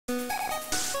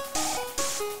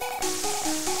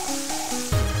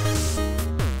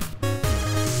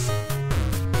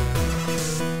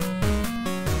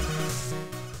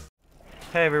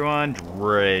Hey everyone,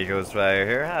 Dracospire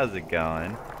here. How's it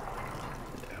going?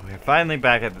 We're finally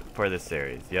back for this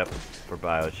series. Yep, for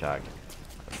Bioshock.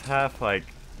 I was half like,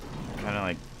 kind of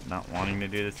like not wanting to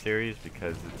do this series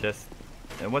because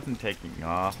it wasn't taking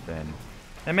off, and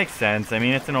it makes sense. I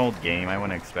mean, it's an old game. I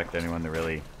wouldn't expect anyone to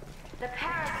really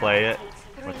play it.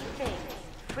 Three things: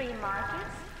 free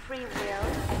markets, free will,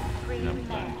 and free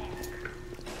men.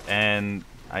 And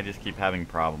I just keep having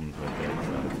problems with it,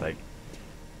 so it's like,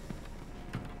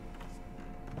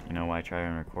 you know, why try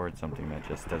and record something that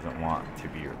just doesn't want to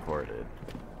be recorded?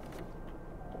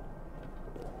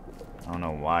 I don't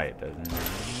know why it doesn't.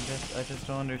 I just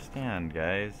don't understand,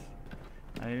 guys.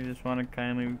 I just want to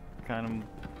kind of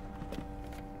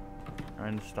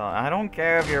install. I don't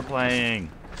care if you're playing.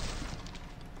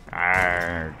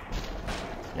 Arrgh.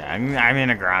 Yeah, I'm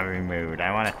in a grumpy mood.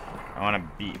 I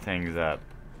wanna beat things up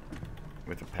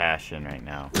with a passion right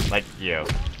now, like you.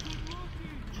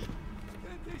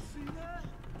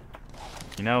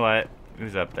 You know what?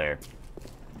 Who's up there?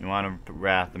 You want the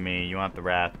wrath of me? You want the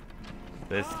wrath?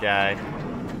 This guy?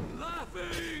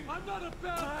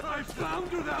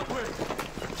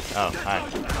 Oh, hi.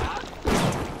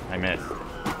 I missed.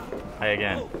 Hi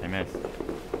again. I missed.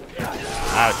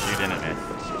 Ouch, you didn't miss.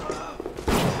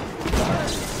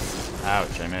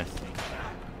 Ouch, I missed.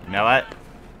 You know what?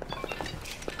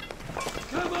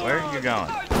 Where are you going?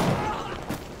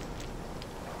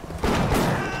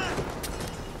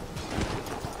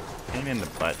 Pain in the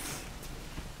butts.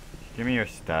 Give me your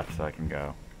stuff so I can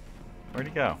go. Where'd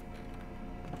he go?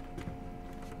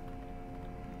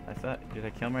 I thought, did I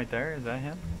kill him right there? Is that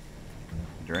him?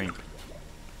 Drink.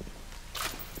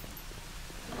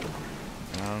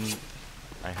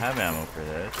 I have ammo for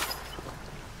this.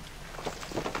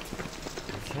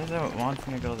 It says it wants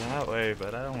me to go that way,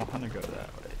 but I don't want to go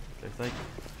that way. There's like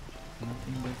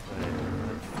nothing this way.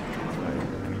 This way.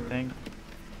 Anything?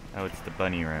 Oh, it's the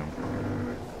bunny room.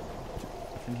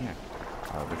 What's in here?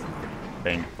 Oh, this is the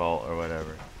bank vault or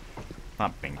whatever.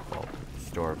 Not bank vault,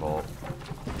 store vault.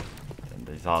 And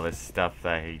there's all this stuff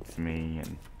that hates me,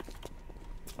 and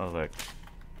oh look,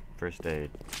 first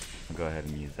aid. I'll go ahead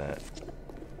and use that.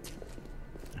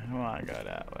 I don't want to go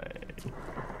that way.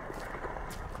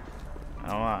 I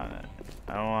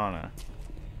don't wanna.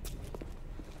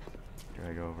 Do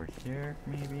I go over here,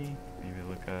 maybe? Maybe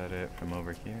look at it from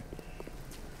over here.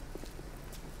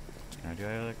 Now, do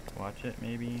I watch it,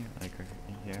 maybe? Like right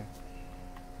here?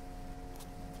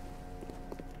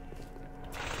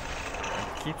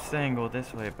 I keep saying go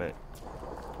this way, but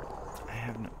I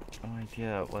have no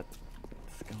idea what's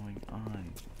going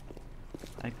on.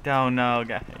 I don't know,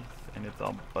 guys. And it's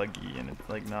all buggy, and it's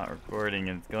like not recording,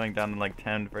 and it's going down to like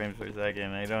 10 frames per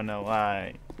second. I don't know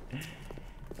why.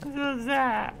 I'm so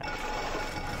sad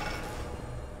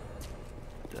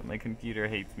that my computer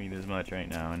hates me this much right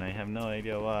now, and I have no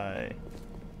idea why.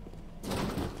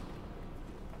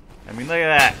 I mean, look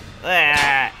at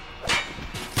that!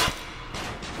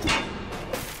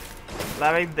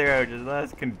 Let me through. Just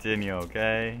let's continue,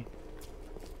 okay?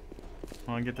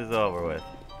 I want to get this over with.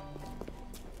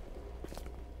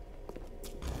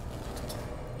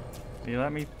 Will you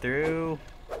let me through?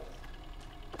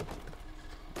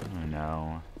 Oh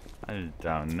no. I just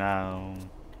don't know.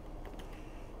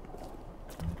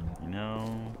 You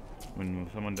know, when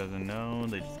someone doesn't know,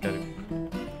 they just gotta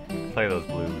play those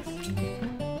blues.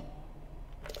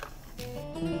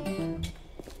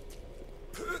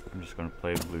 I'm just gonna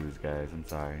play the blues, guys. I'm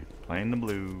sorry. Playing the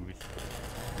blues.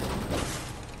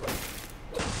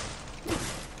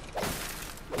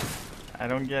 I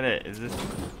don't get it. Is this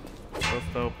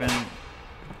supposed to open?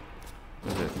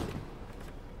 What is this?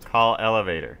 Call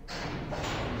elevator.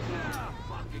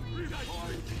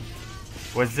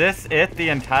 Was this it the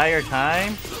entire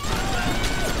time?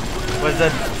 Was the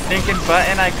stinking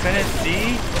button I couldn't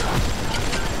see?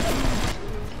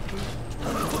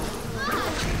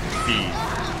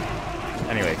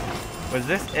 Anyways, was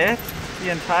this it the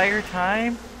entire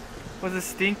time? Was a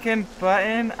stinking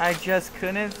button I just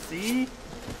couldn't see?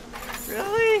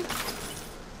 Really?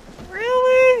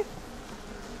 Really?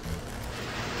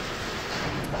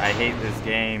 I hate this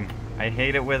game. I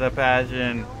hate it with a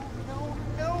passion.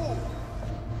 No.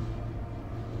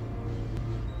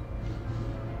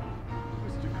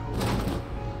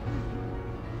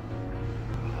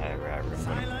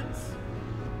 Silence.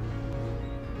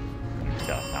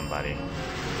 Kill somebody.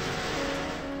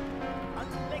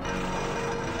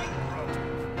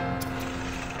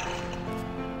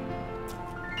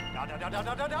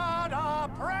 Da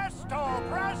presto,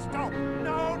 presto!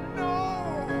 No, no!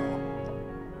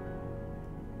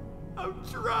 I'm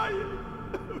trying.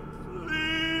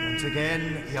 Please. Once again,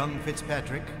 young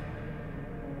Fitzpatrick.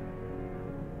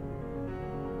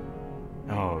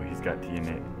 He's got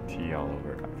TNT all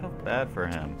over. I felt bad for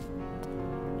him.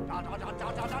 Am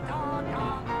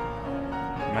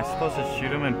I supposed to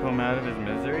shoot him and pull him out of his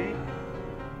misery?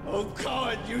 Oh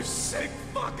God, you sick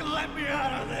fuck, let me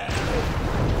out of there!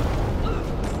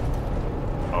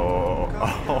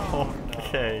 Oh,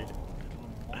 okay.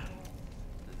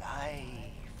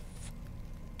 Life,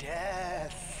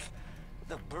 death.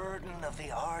 The burden of the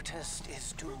artist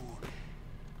is to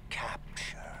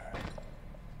capture.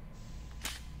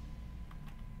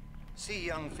 See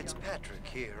young Fitzpatrick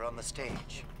here on the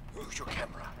stage. Use your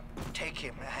camera. Take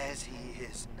him as he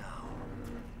is now,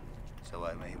 so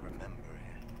I may remember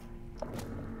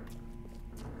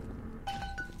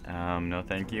him. No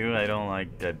thank you. I don't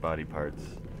like dead body parts.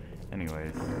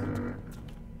 Anyways. Is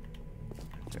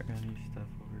there any stuff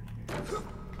over here?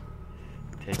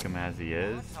 Take him as he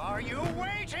is. What are you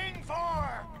waiting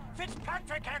for?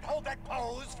 Fitzpatrick can't hold that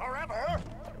pose forever!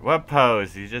 What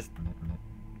pose? You just...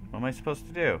 What am I supposed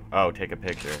to do? Oh, take a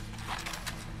picture.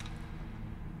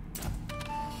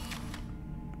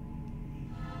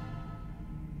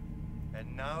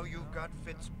 And now you've got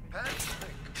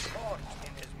Fitzpatrick caught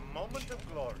in his moment of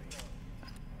glory.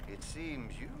 It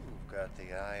seems you've got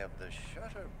the eye of the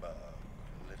shutterbug,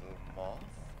 little moth.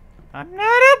 I'm not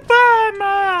a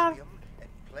bummer!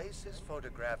 And place his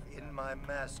photograph in my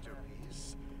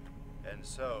masterpiece. And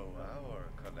so our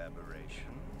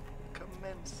collaboration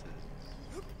commences.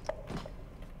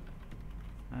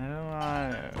 I don't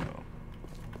know.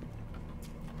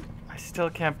 I still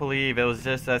can't believe it was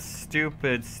just a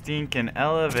stupid, stinking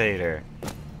elevator.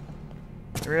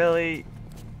 Really?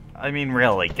 I mean,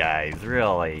 really, guys,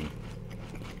 really.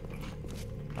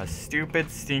 A stupid,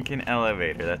 stinking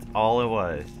elevator. That's all it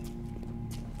was.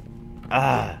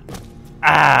 Ah!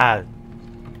 Ah!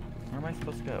 Where am I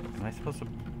supposed to go? Am I supposed to...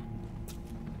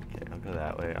 Okay, I'll go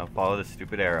that way. I'll follow the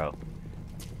stupid arrow.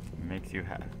 It makes you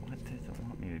happy. What does it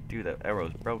want me to do? That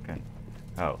arrow's broken.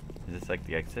 Oh, is this like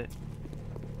the exit?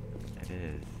 It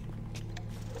is.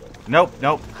 Nope,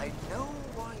 nope. I know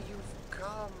why you've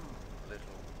come,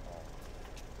 little moth.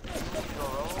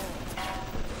 Your own.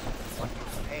 What you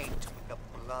paint with the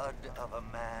blood of a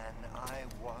man I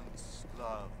once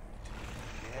loved.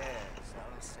 Yes,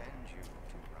 I'll send you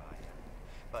to Ryan.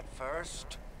 But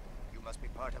first, you must be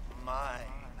part of my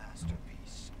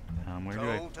masterpiece. Where do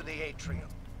Go to the atrium.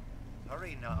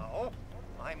 Hurry now.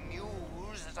 My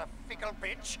muse is a fickle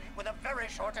bitch with a very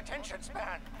short attention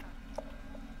span.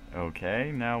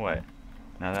 Okay, now what?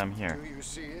 Now that I'm here. Do you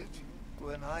see it?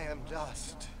 When I am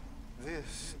dust,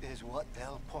 this is what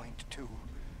they'll point to.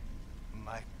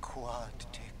 My quad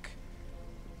tick.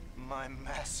 My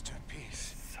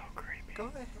masterpiece. So creepy. Go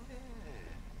ahead.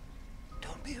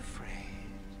 Don't be afraid.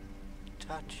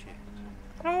 Touch it.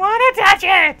 I don't want to touch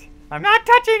it! I'm not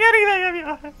touching anything of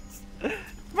yours!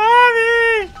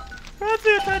 Mommy! Let's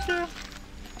see, touch it!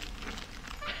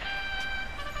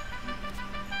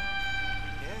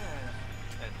 Yeah,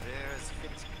 and there's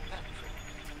Fitzpatrick,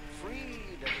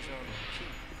 freed of his own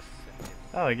kinks.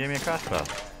 Oh, he gave me a crossbow. And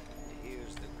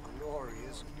here's the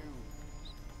glorious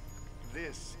news.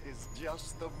 This is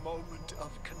just the moment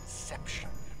of conception.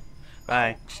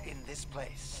 Bye. Folks, in this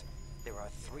place, there are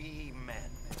 3 men,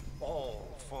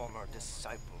 all former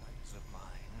disciples of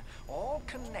mine, all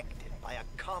connected by a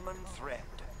common thread.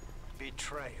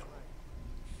 Betrayal.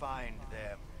 Find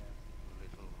them,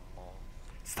 little moth.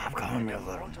 Stop calling me a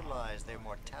little. Immortalize their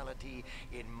mortality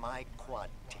in my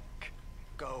quad tick.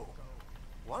 Go.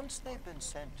 Once they've been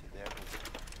sent to their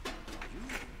doom, you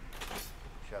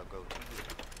shall go to you.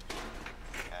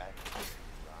 At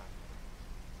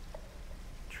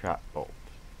Trap bolt.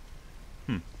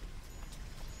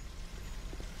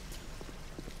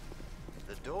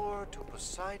 The door to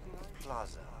Poseidon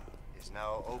Plaza is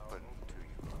now open to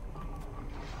you.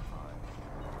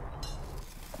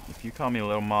 If you call me a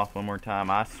little moth one more time,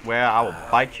 I swear I will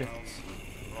bite you.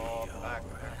 Draw back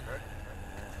the curtain.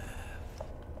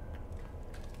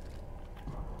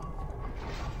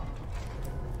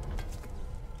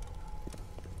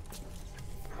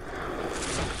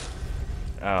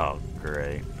 Oh,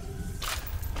 great.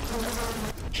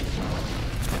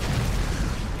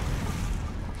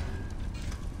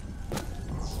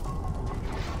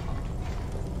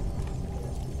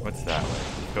 What's that way?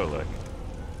 Let's go look.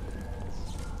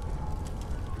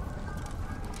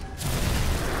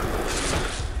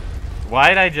 Why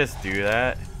did I just do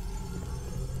that?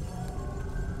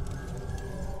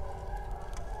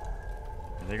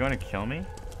 Are they going to kill me?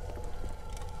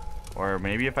 Or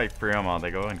maybe if I free them all, they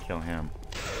go and kill him.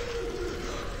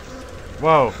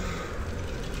 Whoa!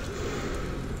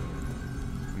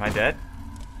 Am I dead?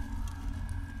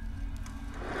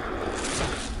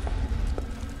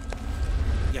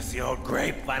 Yes, Guess the old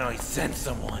grape finally sent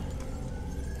someone.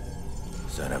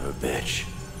 Son of a bitch.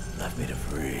 Left me to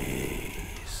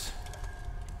freeze.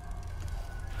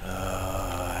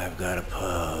 Oh, I've got a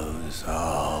pose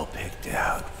all picked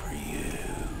out for you.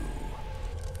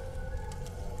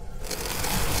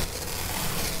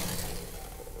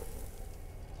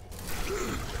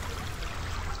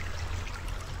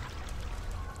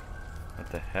 What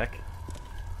the heck?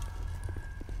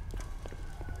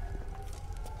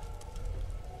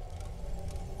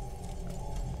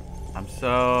 I'm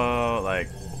so like,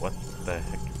 what the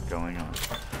heck is going on?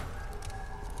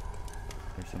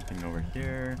 There's something over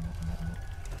here.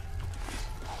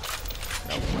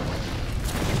 Nope.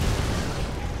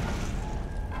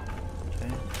 Okay.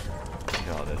 Look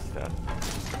at all this stuff.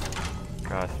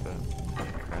 Crossbow.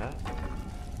 Crap.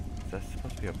 Is that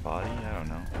supposed to be a body? I don't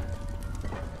know.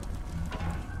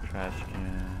 Trash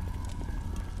can.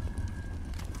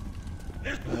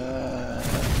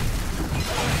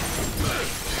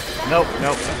 Nope,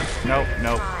 nope, nope,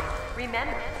 nope.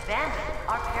 Remember, vandals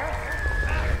are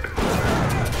parasites.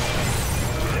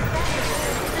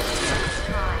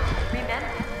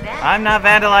 Remember, vandals. I'm not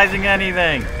vandalizing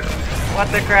anything. What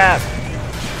the crap?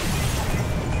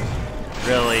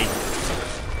 Really?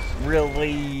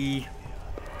 Really?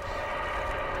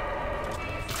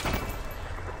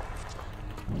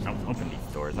 I'll open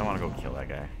these doors. I want to go kill that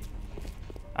guy.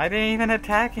 I didn't even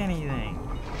attack anything.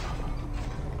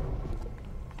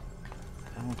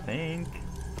 I don't think. You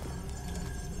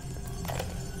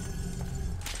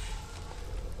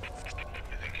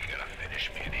think you gotta finish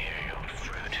me in here, you old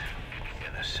fruit?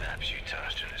 In the saps you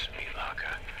tossed in this meat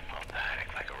locker, I'll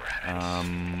panic like a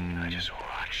rabbit. I just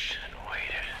watched and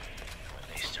waited. When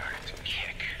they started to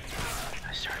kick,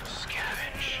 I started to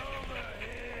scavenge.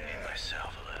 Made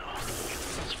myself a little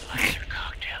splatter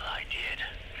cocktail I did.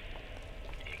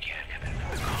 You can't come in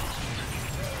for the cold.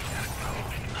 You gotta grow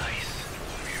ice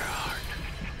for your heart.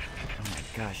 Oh my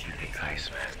gosh, you The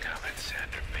Iceman coming,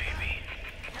 Sandra, baby.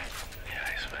 The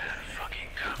Iceman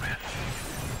fucking coming.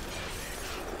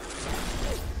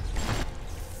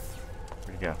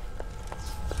 Where'd he go?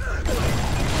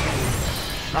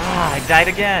 Ah, I died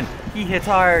again. He hits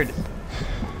hard.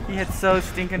 He hits so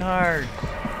stinking hard.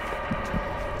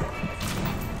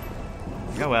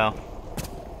 Oh well.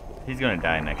 He's gonna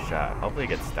die next shot. Hopefully he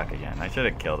gets stuck again. I should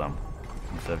have killed him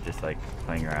instead of just like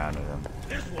playing around with him.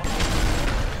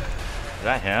 Is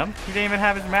that him? He didn't even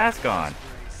have his mask on.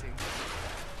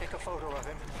 Take a photo of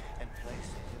him and place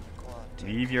it in the quad.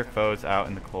 Leave your foes out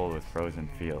in the cold with frozen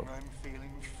fields. I'm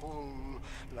feeling full,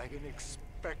 like an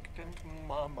expectant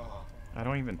mama. I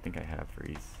don't even think I have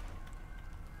freeze.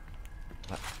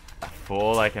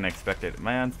 Full like an expected.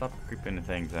 Man, stop creeping the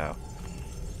things out.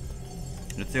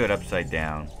 Let's do it upside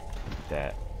down.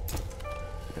 That.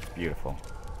 That's beautiful.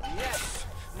 Yes!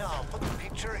 Now put the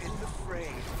picture in the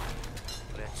frame.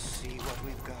 Let's see what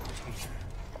we've got here.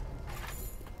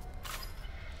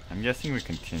 I'm guessing we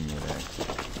continue there.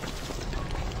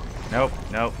 Nope,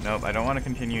 nope, nope. I don't want to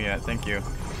continue yet. Thank you.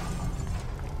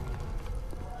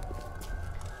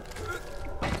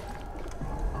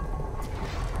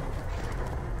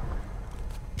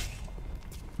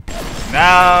 No!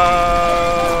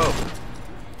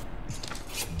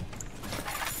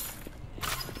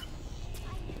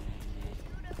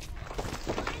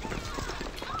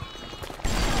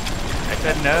 I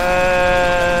said no!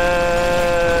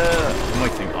 I'm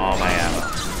wasting all my ammo.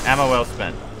 Ammo well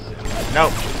spent.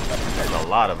 Nope. There's a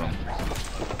lot of them.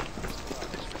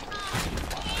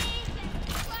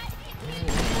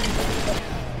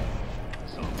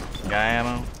 Guy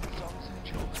ammo.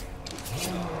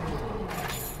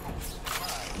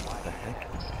 What the heck?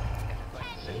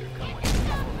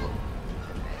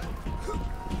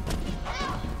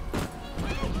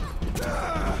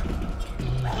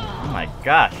 Oh my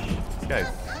gosh. This guy's...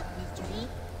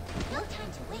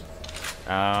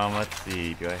 let's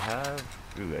see. Do I have...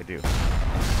 Ooh, I do.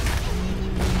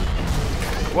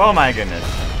 Whoa, my goodness.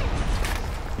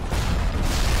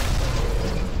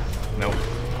 Nope.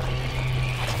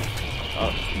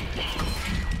 Oh.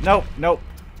 Nope, nope.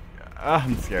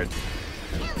 I'm scared.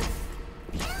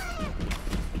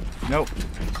 Nope.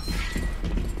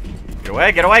 Get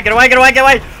away, get away, get away, get away, get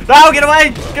away! No, get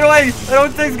away! Get away! I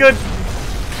don't think it's good!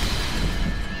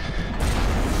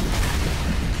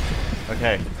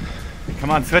 Okay. Come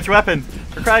on, switch weapons!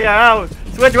 For crying out loud!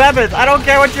 Switch weapons! I don't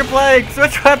care what you're playing!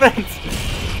 Switch weapons!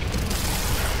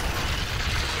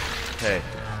 Okay.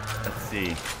 Let's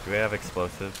see. Do we have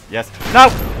explosives? Yes. No!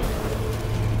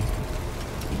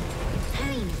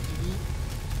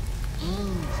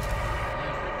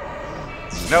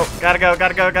 No, gotta go,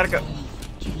 gotta go, gotta go.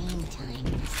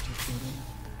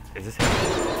 Is this him?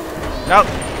 Nope.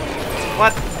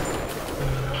 What?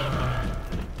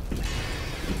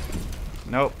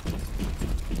 Nope.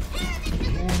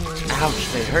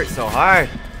 Ouch, they hurt so hard.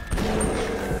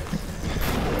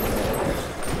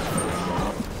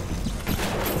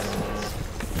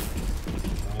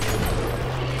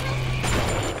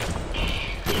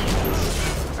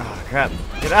 Oh, crap.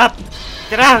 Get up!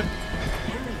 Get out!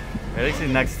 At least he's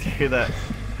next to that.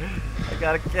 I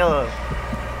gotta kill him.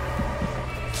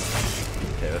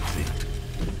 Okay, let's see.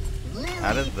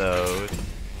 Out of those.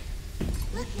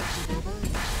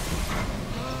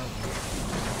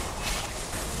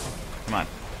 Come on.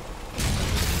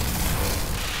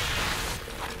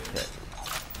 Okay.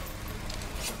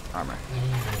 Armor.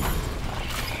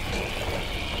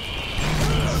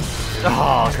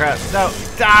 Oh crap! No!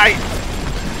 Die!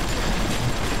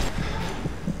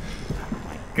 Oh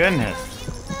my goodness!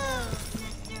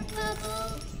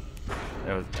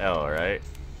 That was L, right?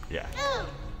 Yeah.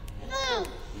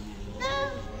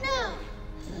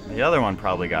 The other one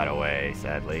probably got away,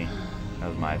 sadly. That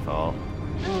was my fault.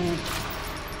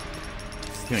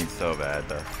 It's doing so bad,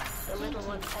 though. The little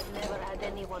ones had never had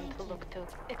anyone to look to,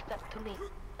 except to me,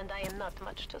 and I am not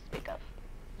much to speak of.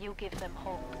 You give them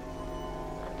hope.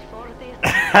 And for this...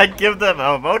 I give them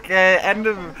hope. Okay, end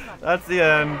of... That's the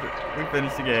end. We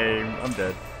finished the game. I'm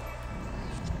dead.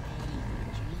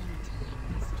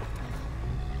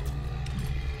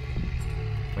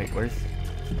 Wait, where's...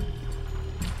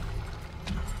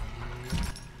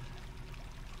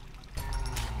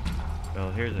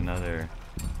 Well, here's another...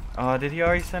 Oh, did he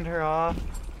already send her off?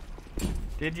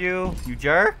 Did you? You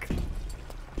jerk?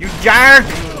 You jerk!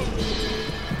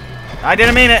 I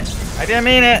didn't mean it! I didn't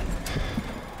mean it!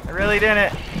 I really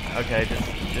didn't. Okay,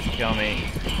 just kill me.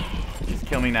 Just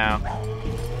kill me now.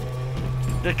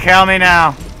 Just kill me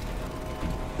now!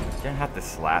 You don't have to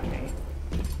slap me.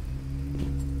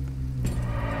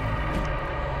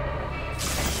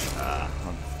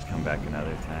 I'll just come back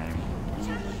another time.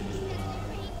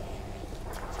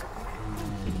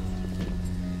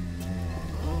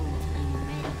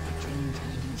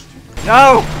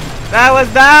 No! That was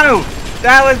no!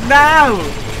 That was no!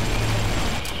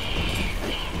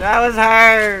 That was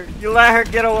her! You let her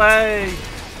get away!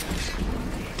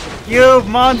 You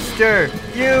monster!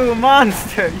 You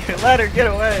monster! You let her get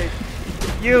away!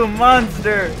 You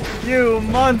monster! You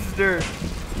monster!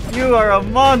 You are a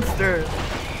monster!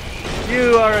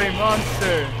 You are a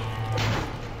monster!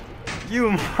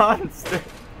 You monster!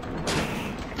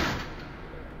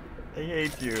 I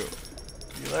hate you.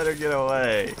 You let her get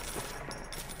away.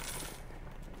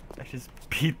 I just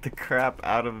beat the crap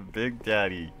out of Big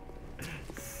Daddy.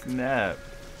 Snap.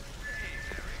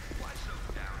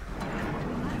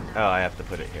 Oh, I have to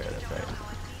put it here, that's right.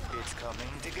 It's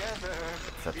coming together.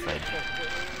 It's upside down.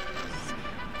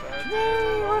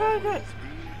 No, what I got?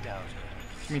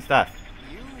 Give me stuff.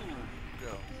 You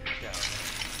don't doubt.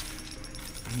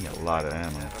 I need a lot of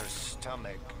ammo. Never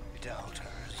stomach doubters.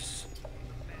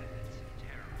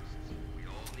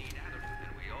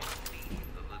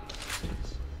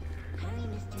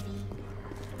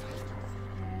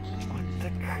 What the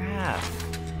crap?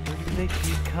 Where do they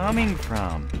keep coming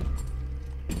from?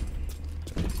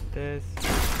 This.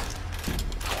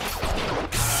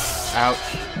 Ouch.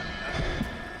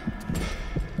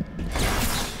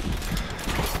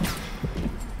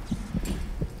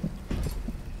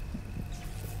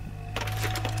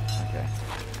 Okay.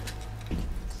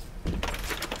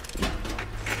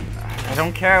 I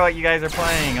don't care what you guys are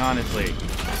playing, honestly.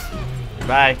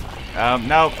 Bye.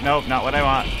 Nope, not what I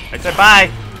want. I said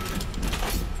bye!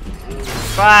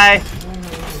 Bye!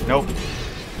 Nope.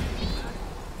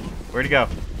 Where'd he go?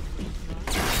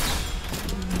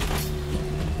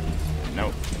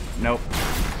 Nope. Nope.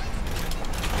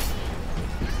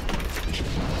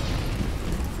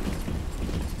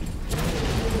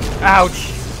 Ouch!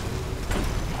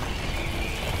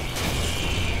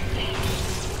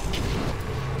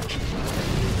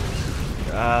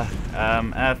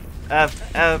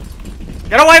 F.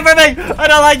 Get away from me! I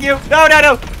don't like you! No!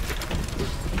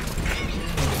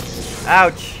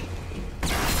 Ouch.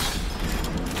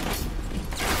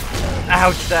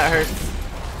 Ouch, that hurts.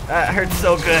 That hurts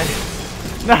so good.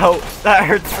 No, that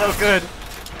hurts so good.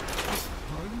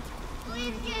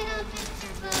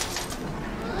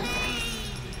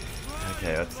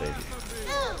 Okay, let's save you.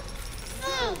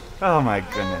 Oh my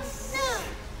goodness.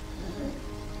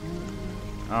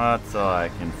 Oh, that's all I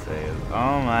can say is,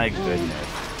 oh my goodness.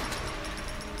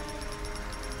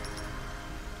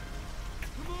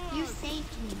 You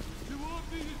saved me. You want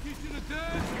me to teach you to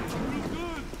dance? You're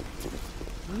good.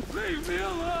 Leave me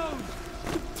alone.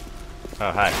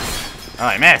 Oh, hi. Oh,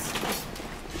 I missed.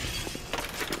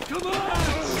 Come on.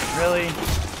 Really?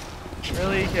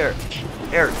 Really? Here,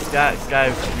 guys,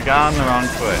 you got on the wrong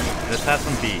foot. Let's have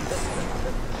some beef.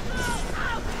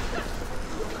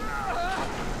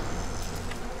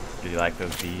 Do you like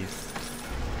those bees?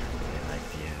 I like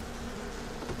you.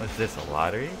 What's this, a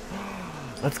lottery?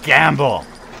 Let's gamble!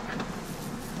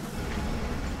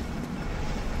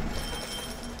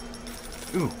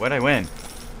 Ooh, what'd I win?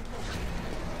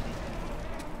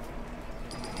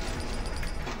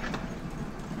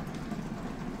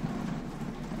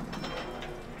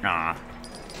 Aw.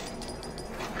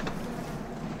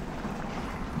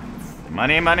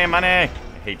 Money, money, money! I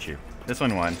hate you. This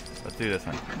one won. Let's do this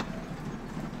one.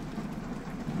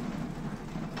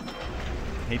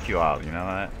 I hate you all, you know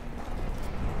that? Is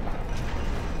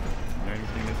there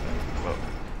anything this way? Whoa.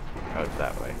 Oh, it's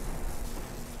that way.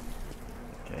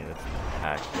 Okay, let's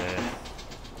hack this.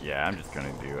 Yeah, I'm just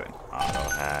gonna do an auto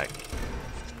hack.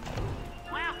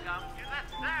 Welcome to the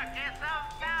circus of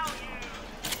value.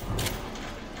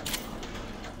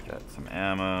 Got some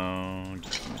ammo,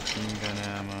 get some machine gun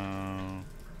ammo.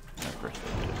 No, first aid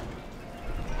kit.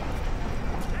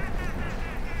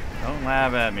 Don't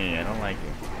laugh at me, I don't like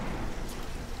you.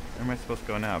 Where am I supposed to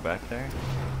go now? Back there?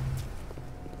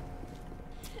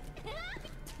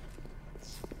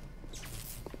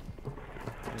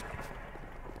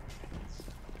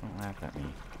 Don't laugh at me.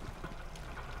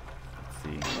 Let's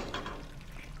see.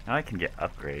 Now I can get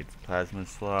upgrades. Plasma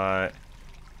slot.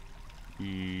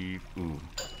 Eve. Ooh.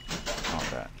 I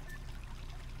want that.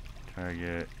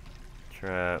 Target.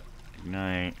 Trap.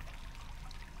 Ignite.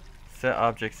 Set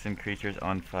objects and creatures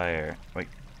on fire. Wait,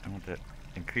 I want that.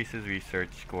 Increases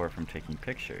research score from taking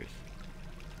pictures.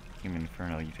 Human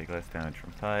Inferno, you take less damage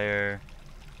from fire.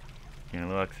 Gain a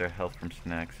little extra health from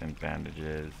snacks and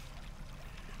bandages.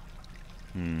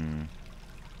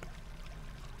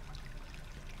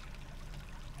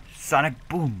 Sonic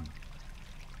Boom!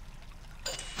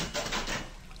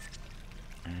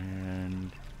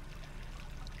 And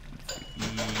let's do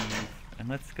Eve. And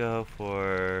let's go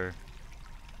for...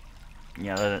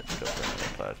 Yeah, let's go for another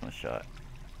plasma shot.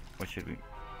 What should we...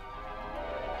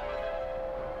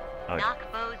 Oh. Knock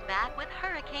foes back with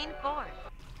hurricane force.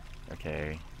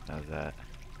 Okay, that was that.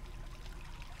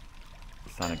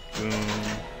 Sonic Boom.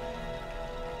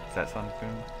 Is that Sonic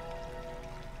Boom?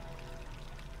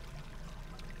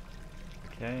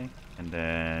 Okay, and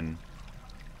then...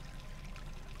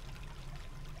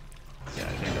 Yeah, I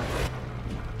think that's it.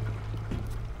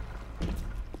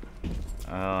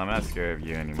 Oh, I'm not scared of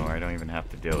you anymore. I don't even have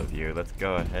to deal with you. Let's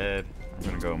go ahead. I'm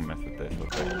gonna go mess with this real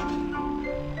quick.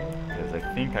 Because I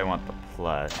think I want the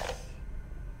plus.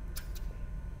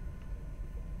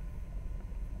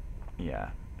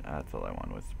 Yeah, that's all I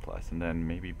want was plus. And then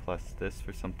maybe plus this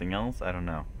for something else? I don't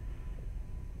know.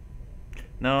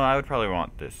 No, I would probably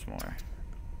want this more.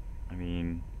 I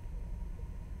mean...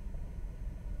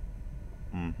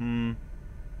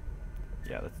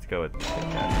 Yeah, let's go with this.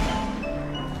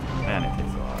 Man, it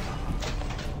takes a lot.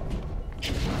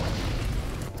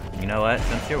 You know what?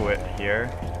 Since you're here,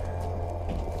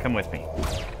 come with me.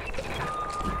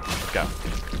 Let's go.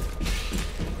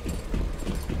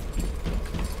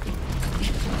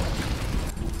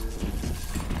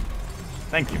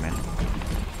 Thank you, man.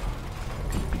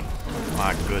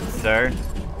 My good sir.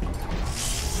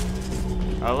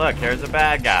 Oh, look, here's a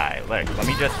bad guy. Look, let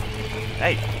me just...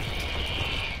 Hey!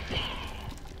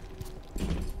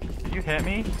 Did you hit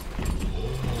me?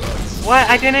 What?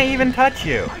 I didn't even touch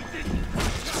you!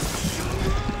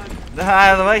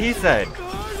 What he said.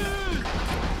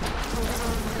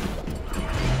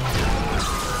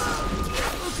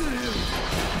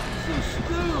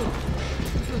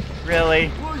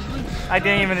 Really? I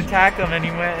didn't even attack him and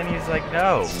he went and he's like,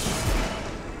 no.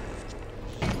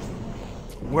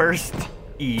 Worst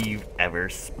Eve ever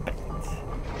spent.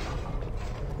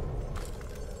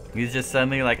 He's just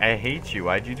suddenly like, I hate you.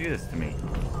 Why'd you do this to me?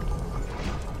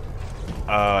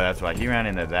 Oh, that's why. He ran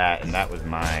into that and that was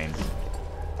mine.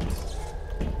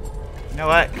 You know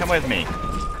what? Come with me.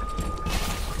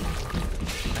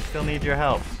 I still need your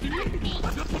help.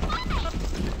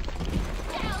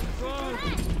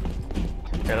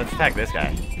 Okay, let's attack this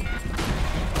guy.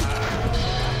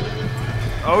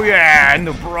 Oh yeah, and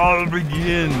the brawl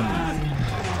begins.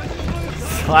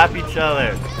 Slap each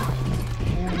other.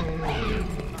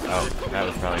 Oh, that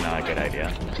was probably not a good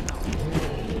idea.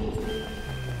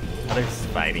 Oh, they're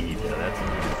fighting each other.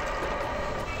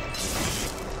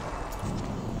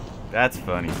 That's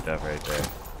funny stuff right there.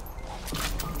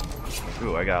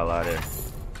 Ooh, I got a lot of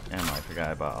ammo. I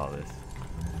forgot about all this.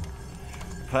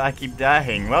 But I keep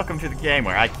dying. Welcome to the game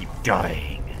where I keep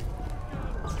dying.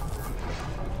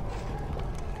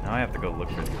 Now I have to go look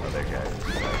for the other guys.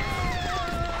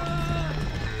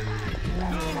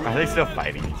 Are they still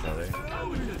fighting each other?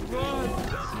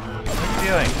 What are you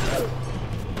doing?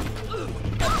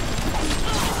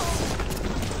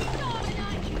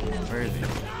 Where is he?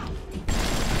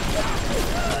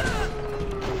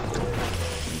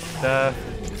 Stuff.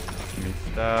 Give me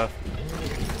stuff.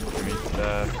 Give me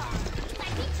stuff.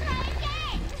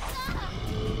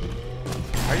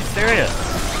 Are you serious?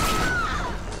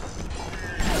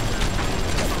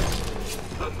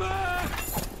 Come back,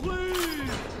 please.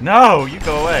 No, you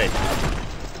go away.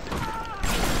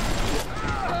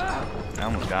 That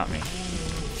almost got me.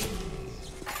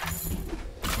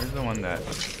 Where's the one that? Ooh,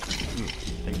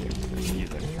 thank you.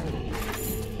 He's extra.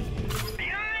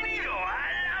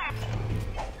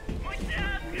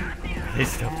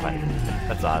 He's still fighting.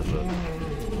 That's awesome.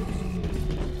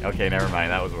 Okay, never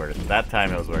mind. That was worth it. That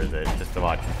time it was worth it, just to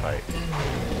watch them fight.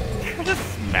 They're just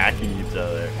smacking each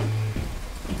other.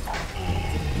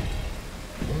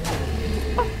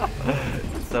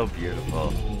 It's so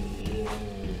beautiful.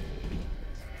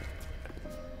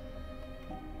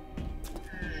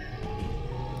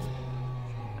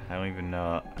 I don't even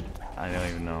know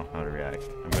how to react.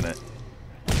 I'm gonna.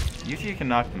 Usually you can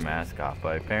knock the mask off,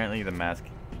 but apparently the mask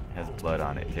has blood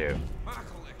on it too.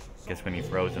 Guess when he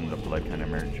froze him, the blood kind of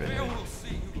merged with it. We'll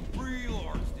see who the real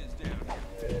artist is down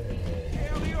here.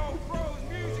 Hell, the old froze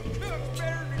music cooks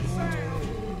better than sound.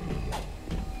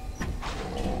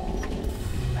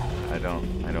 I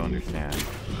don't understand.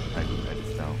 I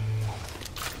just don't.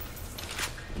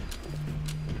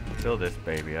 Fill this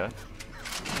baby up.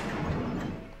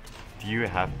 Do you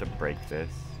have to break this?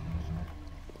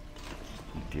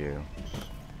 You do.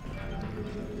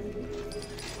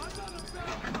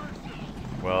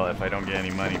 Well, if I don't get any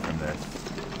money from this.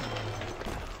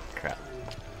 Crap.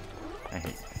 I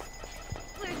hate this.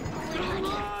 Come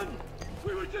on!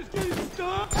 We were just getting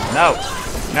stuck! No!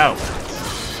 No!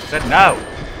 Said no!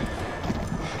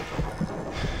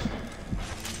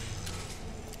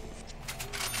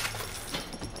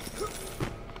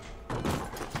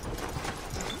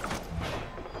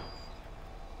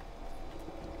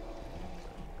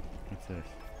 What's this?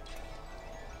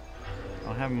 I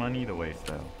don't have money to waste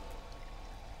though.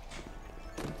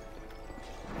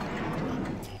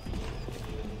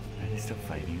 Are they still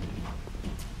fighting? I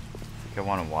think I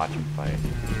want to watch them fight.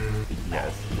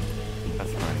 Yes.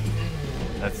 That's funny.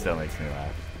 That still makes me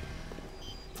laugh.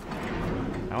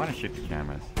 I want to shoot the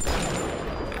cameras.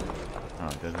 Oh,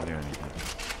 it doesn't do anything.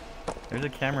 There's a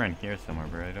camera in here somewhere,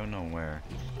 but I don't know where.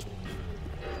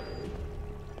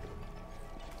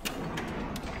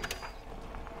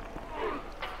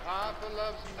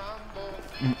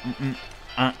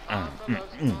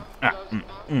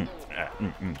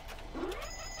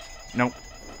 Nope.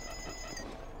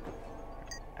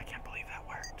 I can't believe that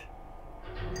worked.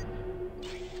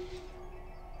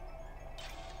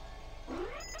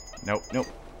 Nope, nope.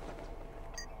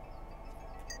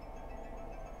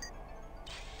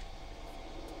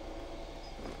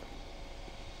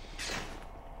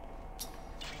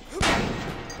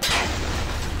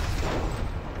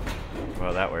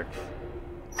 Well, that works.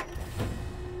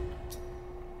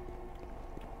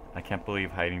 I can't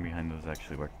believe hiding behind those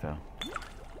actually worked though.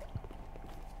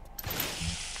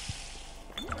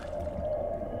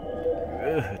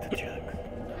 Ugh, the jug.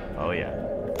 Oh yeah.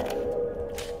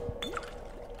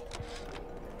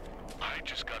 I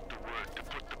just got the word to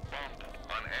put the bump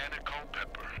on Anna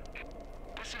Culpepper.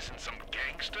 This isn't some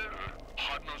gangster or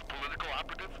hard-nosed political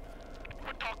operative.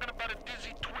 We're talking about a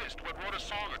dizzy twist what wrote a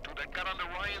song or two that got under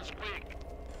Ryan's wig.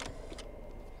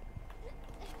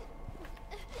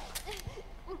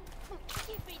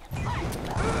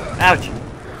 Ouch!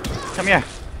 Come here.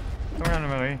 Come around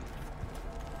my way.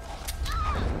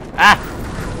 Ah!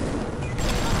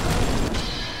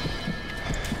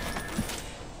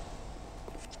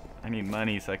 I need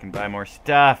money so I can buy more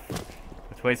stuff.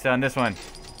 Let's waste it on this one.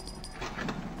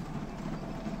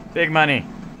 Big money.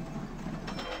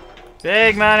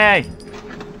 Big money!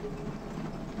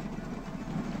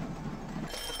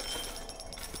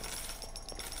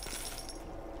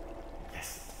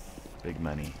 Yes. Big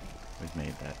money was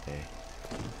made that day.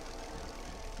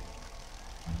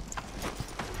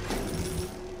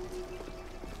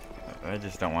 I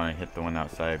just don't want to hit the one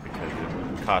outside because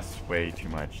it costs way too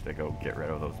much to go get rid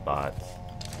of those bots.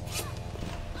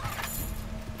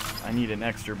 I need an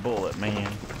extra bullet,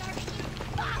 man.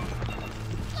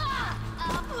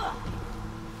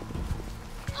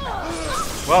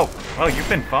 Whoa! Whoa, you've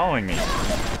been following me.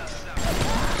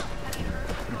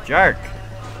 You jerk!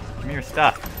 Give me your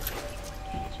stuff.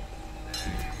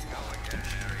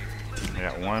 I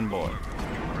got one bullet.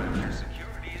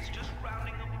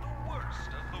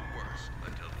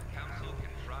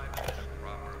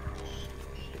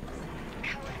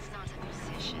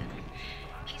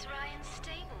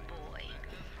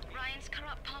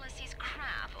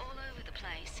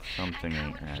 Something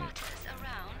ain't right.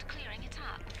 Around clearing it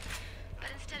up. But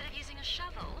instead of using a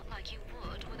shovel like you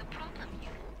would with a proper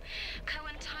mule,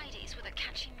 Cohen tidies with a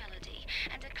catchy melody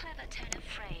and a clever turn of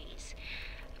phrase.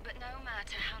 But no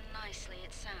matter how nicely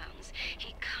it sounds,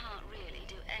 he can't really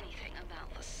do anything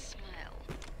about the smell.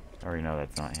 I already know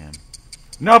that's not him.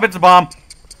 Nope, it's a bomb!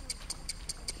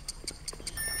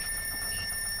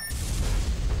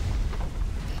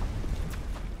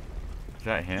 Is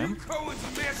that him? You Cohen's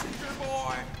a messenger,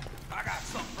 boy. I got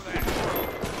something for that.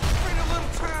 Spend a little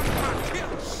time in my kitchen,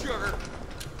 sugar.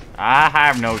 I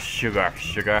have no sugar,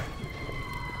 sugar.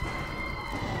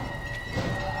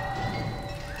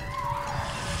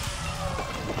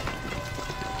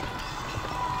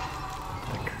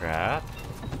 Crap.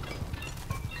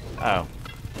 Oh.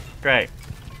 Great.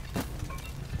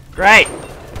 Great!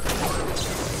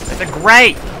 It's a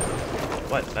great!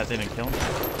 What? That didn't kill him?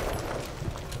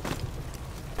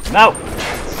 No!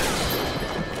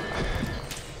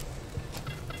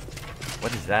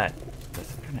 What is that? Is that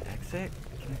some kind of exit?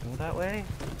 Can I go that way?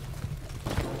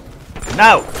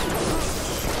 No!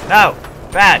 No!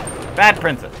 Bad! Bad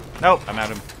princess! Nope, I'm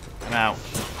out of... I'm out.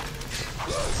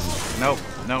 Nope,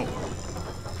 nope.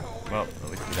 Well, at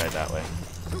least he died that way.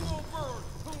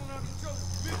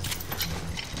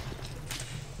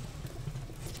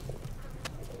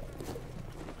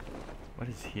 What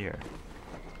is here?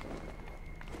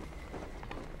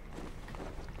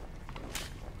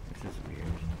 This is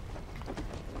weird.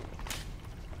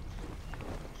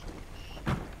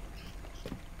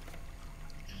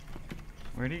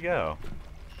 Where'd he go?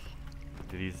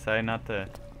 Did he decide not to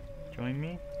join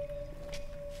me?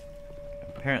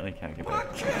 Apparently can't get back.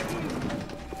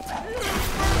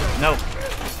 Nope.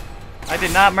 I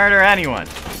did not murder anyone.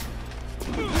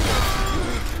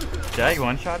 Did I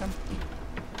one-shot him?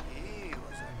 He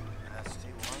was a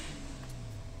nasty one.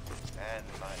 And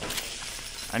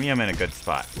my... I mean, I'm in a good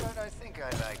spot. But I think I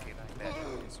like him better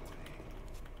this way.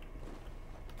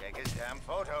 Take his damn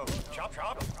photo. Chop,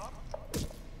 chop.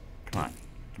 Come on.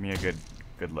 Give me a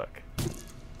good look.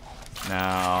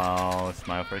 Now,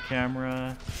 smile for the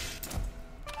camera.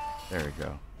 There we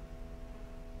go.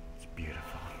 It's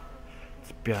beautiful.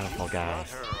 It's beautiful,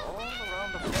 guys.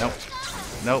 Nope.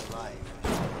 Nope.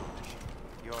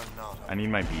 You're not. I need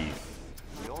my bees.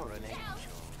 You're an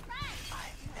angel.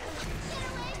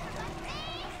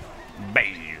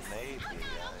 Bees. Maybe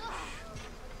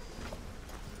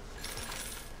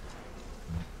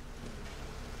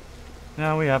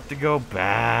Now we have to go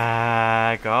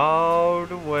back, all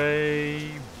the way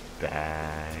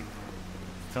back.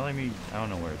 It's telling me, I don't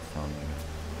know where it's telling me.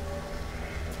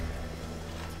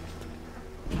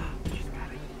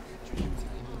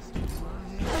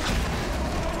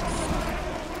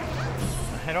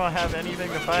 I don't have anything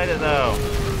to fight it though.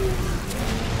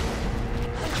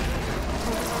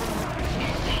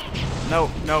 Nope,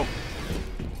 nope.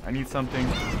 I need something.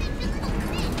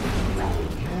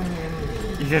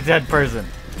 He's a dead person.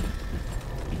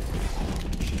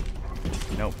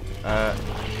 Nope.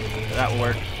 That will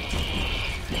work.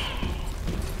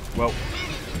 Whoa.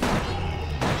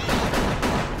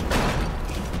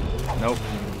 Nope.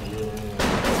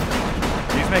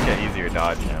 These make it easier to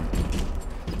dodge him.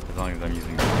 As long as I'm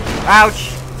using... Ouch!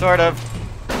 Sort of.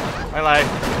 I lied.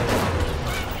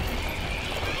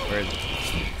 Where is he?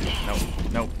 Nope,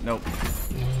 nope, nope.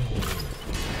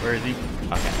 Where is he?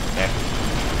 Okay, there.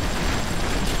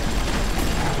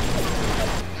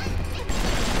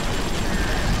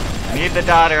 I need the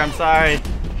daughter, I'm sorry.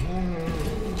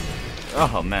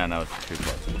 Oh man, that was too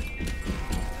close.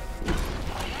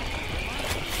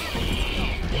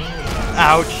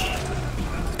 Ouch!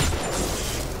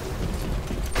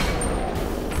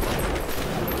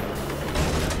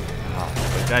 Oh,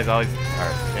 those guys always are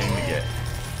a pain to get.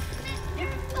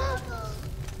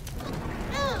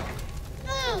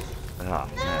 Oh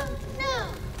man.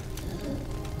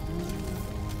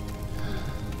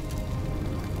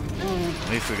 At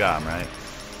least we got him, right?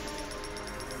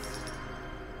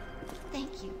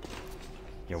 Thank you.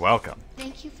 You're welcome.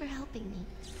 Thank you for helping me.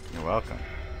 You're welcome.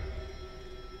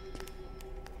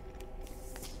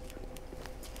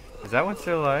 Is that one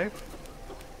still alive?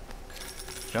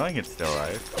 Showing it's still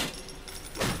alive.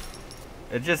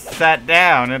 It just sat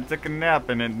down and took a nap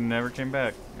and it never came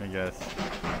back, I guess.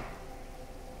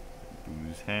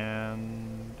 Booze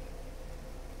hand.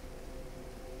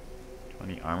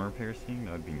 20 armor piercing?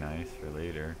 That would be nice for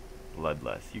later.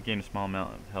 Bloodlust. You gain a small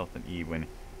amount of health and E when...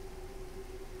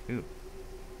 Ooh.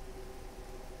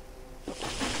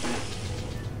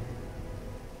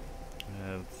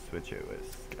 Let's switch it with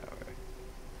Scour.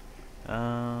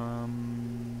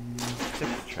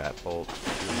 6 trap bolts,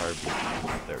 2 hard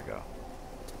beams. There we go.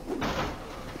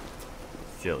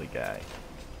 silly guy.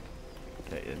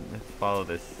 Okay, let's follow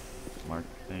this mark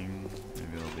thing.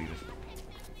 Maybe it'll lead us.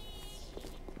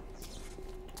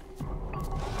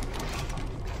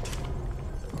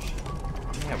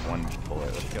 We have one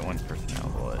bullet. Let's get one personnel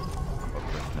bullet. Or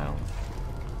personnel.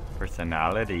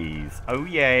 Personalities. Oh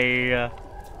yeah!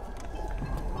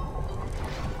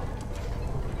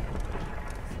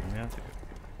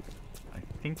 I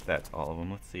think that's all of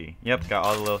them. Let's see. Yep, got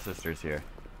all the little sisters here.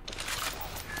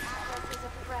 Atlas is a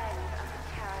friend of the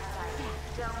parasite.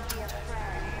 Don't be a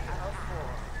friend of a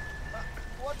fool.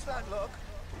 What's that look?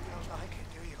 You don't like it,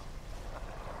 do you?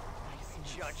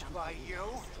 Judged by you?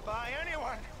 By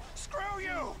anyone? Screw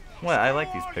you! What? I like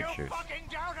Screw these all pictures. You fucking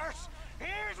doubters!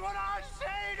 Here's what I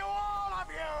say to all of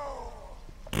you!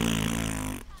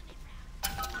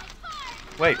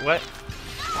 Wait, what?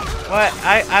 What?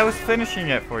 I was finishing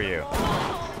it for you.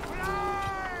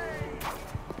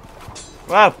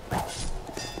 Whoa!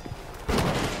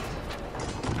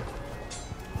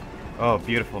 Oh,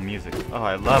 beautiful music. Oh,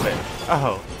 I love it.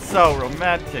 Oh, so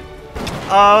romantic.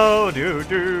 Oh, do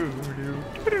do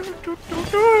do do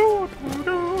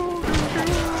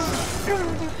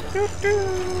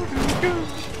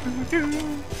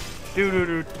do do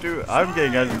do do. I'm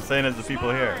getting as insane as the people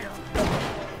here.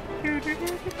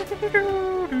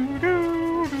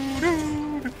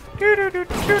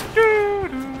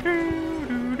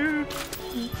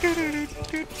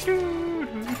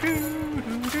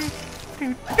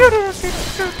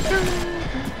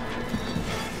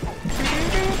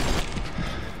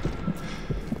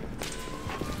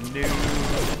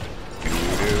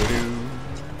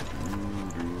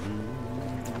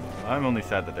 I'm only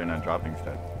sad that they're not dropping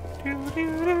stuff.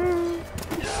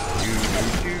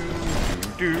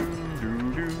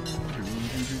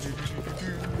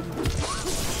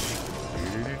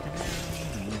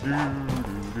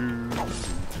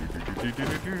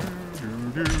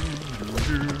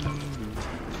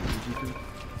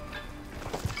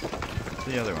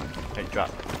 The other one. Hey, drop.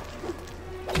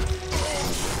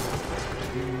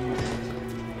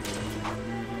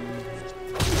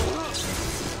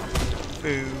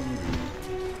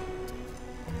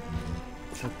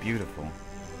 So beautiful.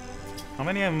 How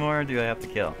many more do I have to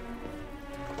kill?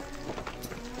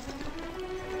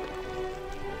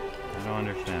 I don't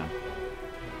understand.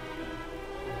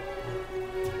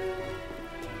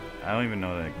 I don't even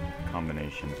know the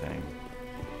combination thing.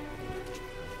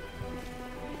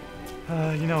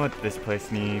 You know what this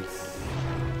place needs?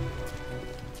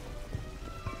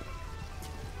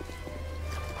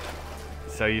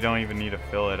 So you don't even need to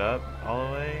fill it up all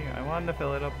the way? I wanted to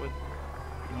fill it up with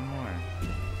one more.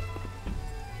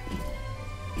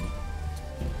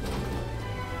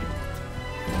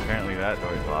 Apparently that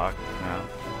door's locked now.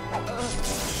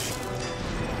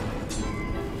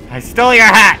 I stole your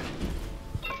hat!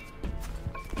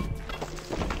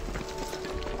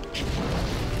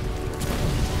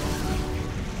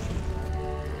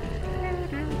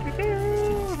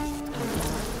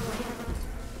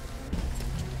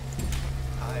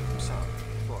 I'm sorry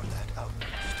for that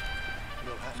outburst.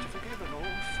 You'll have to forgive an old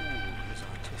fool his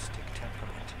artistic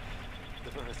temperament.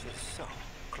 The birth is so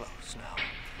close now.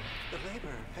 The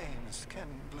labor pains can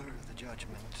blur the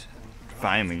judgment and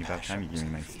Finally, about time you give me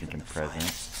my stinking present.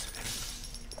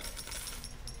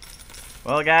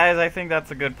 Well, guys, I think that's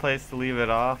a good place to leave it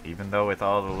off. Even though with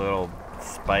all the little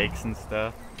spikes and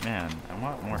stuff, man, I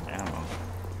want more ammo.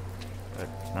 But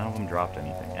none of them dropped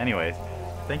anything. Anyways,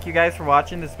 thank you guys for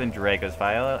watching. This has been Draco's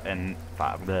Fire, and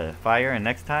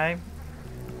next time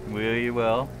we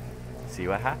will see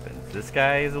what happens. This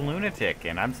guy is a lunatic,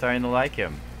 and I'm starting to like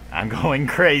him. I'm going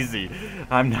crazy.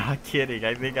 I'm not kidding.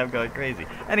 I think I'm going crazy.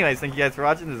 Anyways, thank you guys for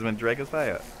watching. This has been Draco's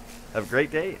Fire. Have a great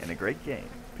day and a great game.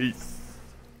 Peace.